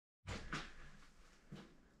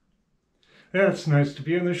It's nice to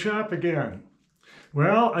be in the shop again.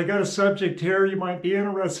 Well, I got a subject here you might be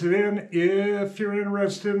interested in if you're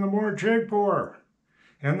interested in the Moore Jig Borer.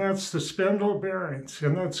 And that's the spindle bearings.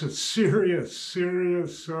 And that's a serious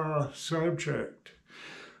subject.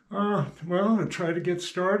 Well, I'll try to get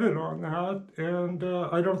started on that. And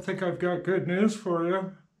I don't think I've got good news for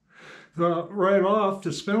you. Right off,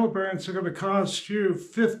 the spindle bearings are going to cost you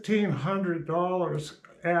 $1,500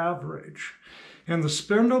 average. And the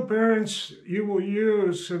spindle bearings you will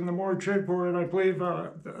use in the Moore Jig Borer, and I believe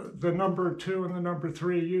the number 2 and the number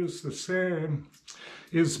 3 use the same,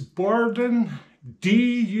 is Barden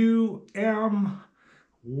DUM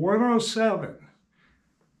 107,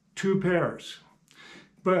 2 pairs.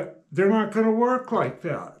 But they're not going to work like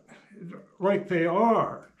that, like they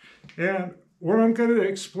are. And what I'm going to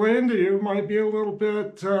explain to you might be a little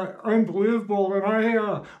bit unbelievable, and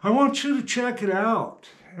I want you to check it out.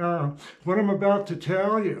 What I'm about to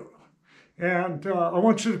tell you. And I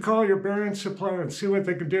want you to call your bearing supplier and see what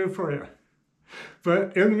they can do for you.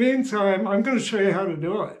 But in the meantime, I'm going to show you how to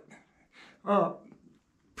do it.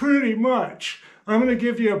 Pretty much, I'm going to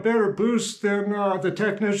give you a better boost than the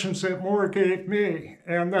technicians at Moore gave me.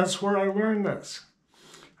 And that's where I learned this.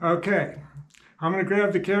 Okay, I'm going to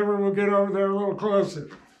grab the camera and we'll get over there a little closer.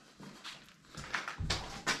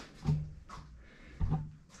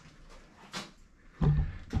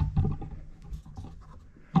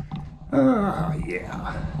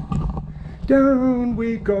 Yeah. Down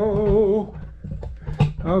we go.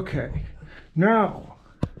 Okay. Now,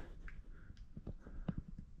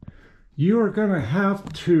 you are going to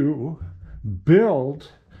have to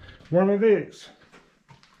build one of these.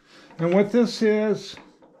 And what this is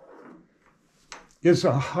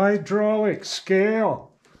a hydraulic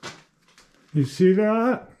scale. You see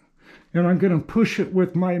that? And I'm going to push it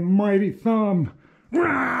with my mighty thumb.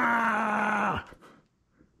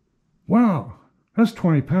 Wow, that's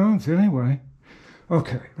 20 pounds anyway.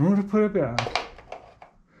 Okay, I'm going to put it back.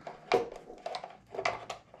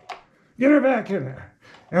 Get her back in there.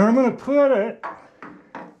 And I'm going to put it,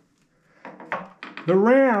 the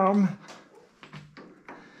ram,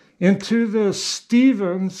 into the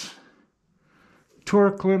Stevens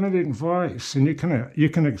torque limiting vise. And you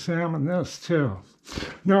can examine this too.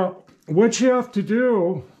 Now, what you have to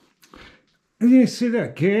do, you see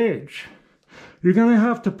that gauge? You're going to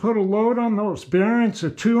have to put a load on those bearings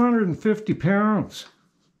of 250 pounds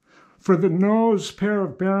for the nose pair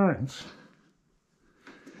of bearings.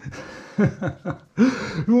 We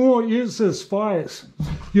won't use this vise.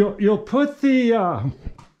 You'll put the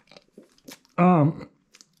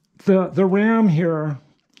ram here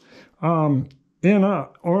in an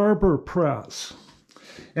arbor press,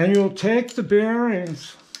 and you'll take the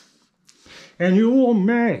bearings and you will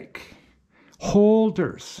make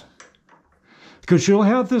holders. Because you'll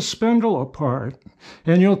have this spindle apart,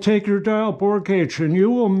 and you'll take your dial bore gauge, and you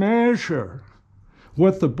will measure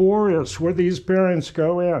what the bore is, where these bearings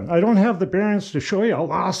go in. I don't have the bearings to show you. I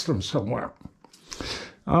lost them somewhere.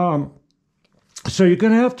 So you're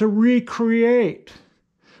going to have to recreate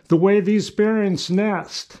the way these bearings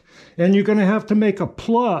nest, and you're going to have to make a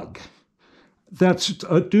plug that's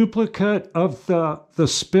a duplicate of the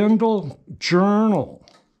spindle journal,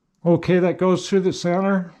 okay, that goes through the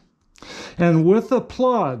center. And with a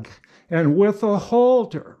plug and with a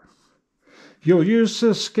holder, you'll use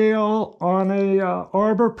this scale on a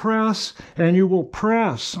arbor press, and you will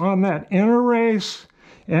press on that inner race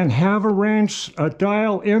and have arranged a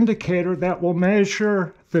dial indicator that will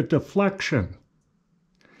measure the deflection.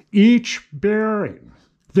 Each bearing.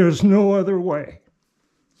 There's no other way.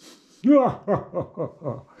 You're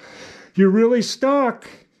really stuck.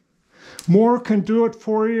 Moore can do it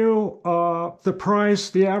for you.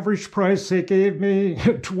 The average price they gave me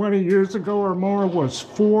 20 years ago or more was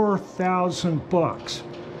 $4,000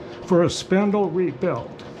 for a spindle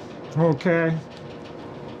rebuild. Okay?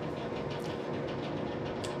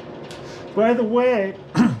 By the way,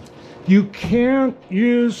 you can't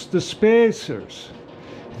use the spacers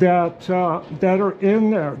that are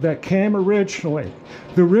in there that came originally.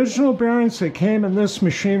 The original bearings that came in this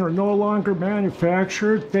machine are no longer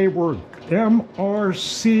manufactured. They were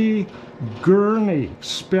MRC Gurney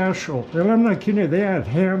special. And I'm not kidding you, they had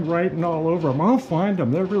handwriting all over them. I'll find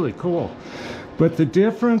them, they're really cool. But the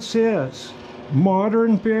difference is,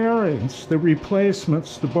 modern bearings, the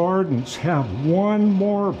replacements, the Bardens, have one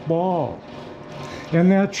more ball. And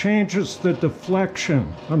that changes the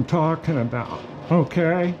deflection I'm talking about,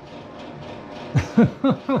 okay?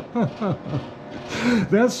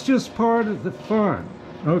 That's just part of the fun,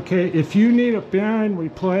 okay? If you need a bearing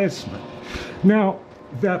replacement. Now,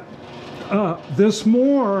 this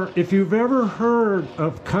Moore, if you've ever heard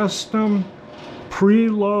of custom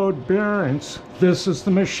preload bearings, this is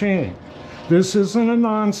the machine. This isn't a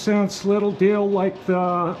nonsense little deal like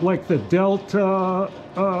the Delta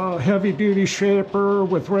heavy-duty shaper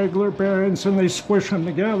with regular bearings and they squish them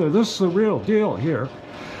together. This is the real deal here.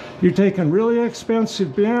 You're taking really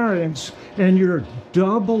expensive bearings and you're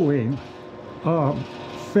doubling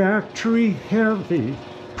factory heavy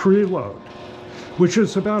preload, which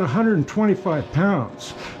is about 125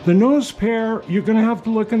 pounds. The nose pair, you're going to have to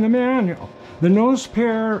look in the manual. The nose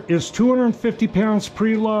pair is 250 pounds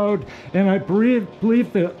preload, and I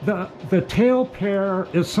believe the tail pair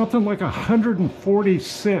is something like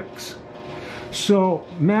 146. So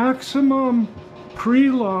maximum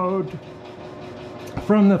preload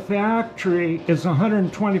from the factory is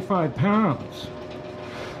 125 pounds.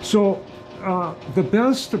 So the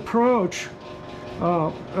best approach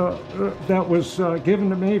that was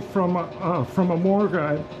given to me from a Moore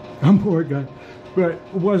guy,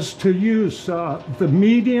 but was to use the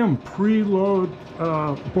medium preload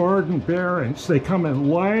Barden bearings. They come in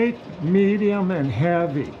light, medium, and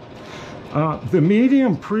heavy. The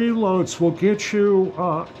medium preloads will get you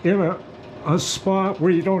in a spot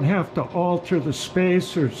where you don't have to alter the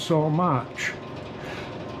spacers so much.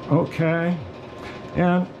 Okay,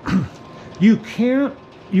 and you can't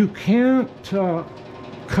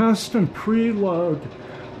custom preload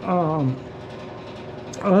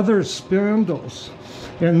other spindles,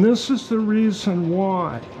 and this is the reason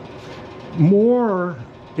why. Moore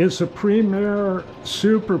is a premier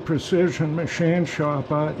super precision machine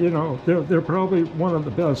shop. You know, they're probably one of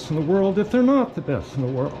the best in the world, if they're not the best in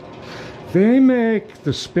the world. They make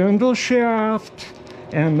the spindle shaft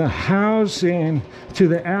and the housing to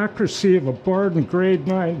the accuracy of a Barden grade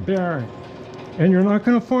 9 bearing, and you're not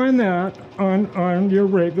going to find that on your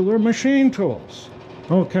regular machine tools.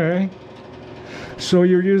 Okay, so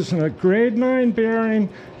you're using a grade 9 bearing,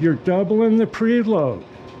 you're doubling the preload.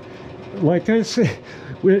 Like I say,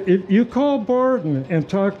 if you call Barden and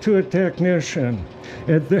talk to a technician,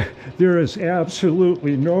 there is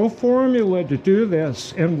absolutely no formula to do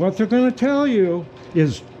this, and what they're going to tell you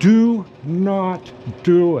is do not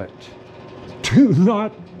do it. Do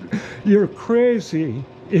not, you're crazy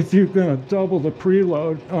if you're going to double the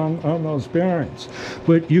preload on those bearings.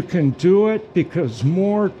 But you can do it because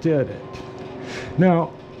Moore did it.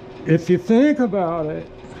 Now, if you think about it,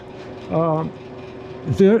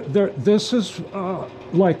 this is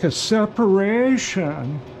like a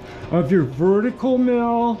separation of your vertical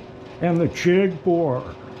mill and the jig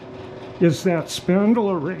borer, is that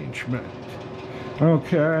spindle arrangement.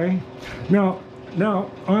 Okay, now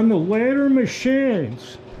on the later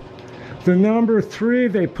machines, the number 3,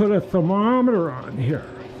 they put a thermometer on here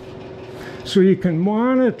so you can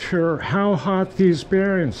monitor how hot these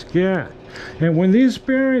bearings get. And when these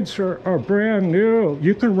bearings are brand new,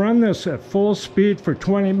 you can run this at full speed for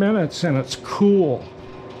 20 minutes and it's cool.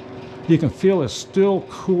 You can feel it's still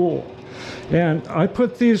cool. And I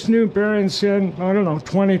put these new bearings in, I don't know,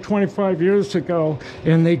 20, 25 years ago,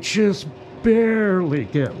 and they just barely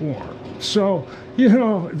get warm. So, you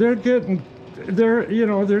know, they're getting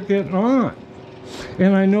on.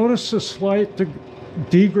 And I noticed a slight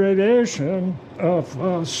degradation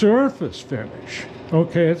of surface finish.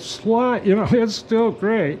 Okay, it's slight, you know, it's still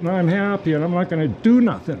great, and I'm happy, and I'm not going to do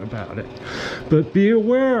nothing about it. But be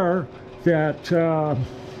aware that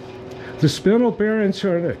the spindle bearings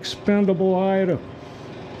are an expendable item.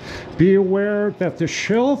 Be aware that the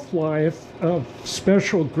shelf life of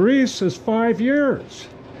special grease is 5 years.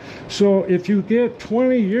 So if you get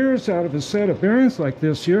 20 years out of a set of bearings like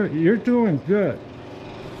this, you're doing good.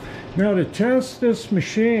 Now, to test this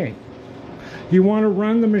machine, you want to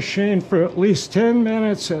run the machine for at least 10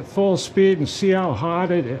 minutes at full speed and see how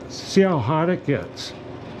hot it is, see how hot it gets.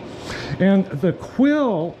 And the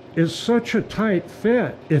quill is such a tight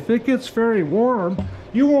fit, if it gets very warm,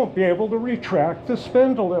 you won't be able to retract the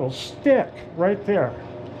spindle. It'll stick right there.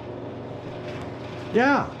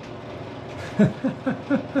 Yeah.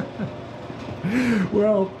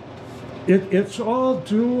 Well, it's all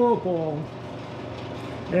doable,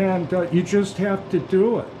 and you just have to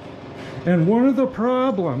do it. And one of the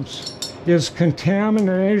problems is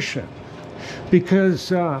contamination,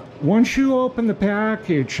 because once you open the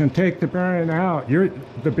package and take the bearing out,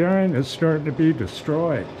 the bearing is starting to be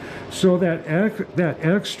destroyed. So that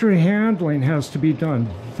extra handling has to be done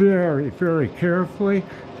very, very carefully,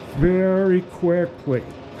 very quickly.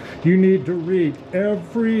 You need to read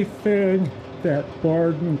everything that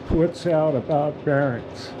Barden puts out about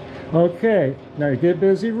bearings. Okay, now get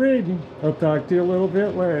busy reading. I'll talk to you a little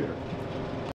bit later.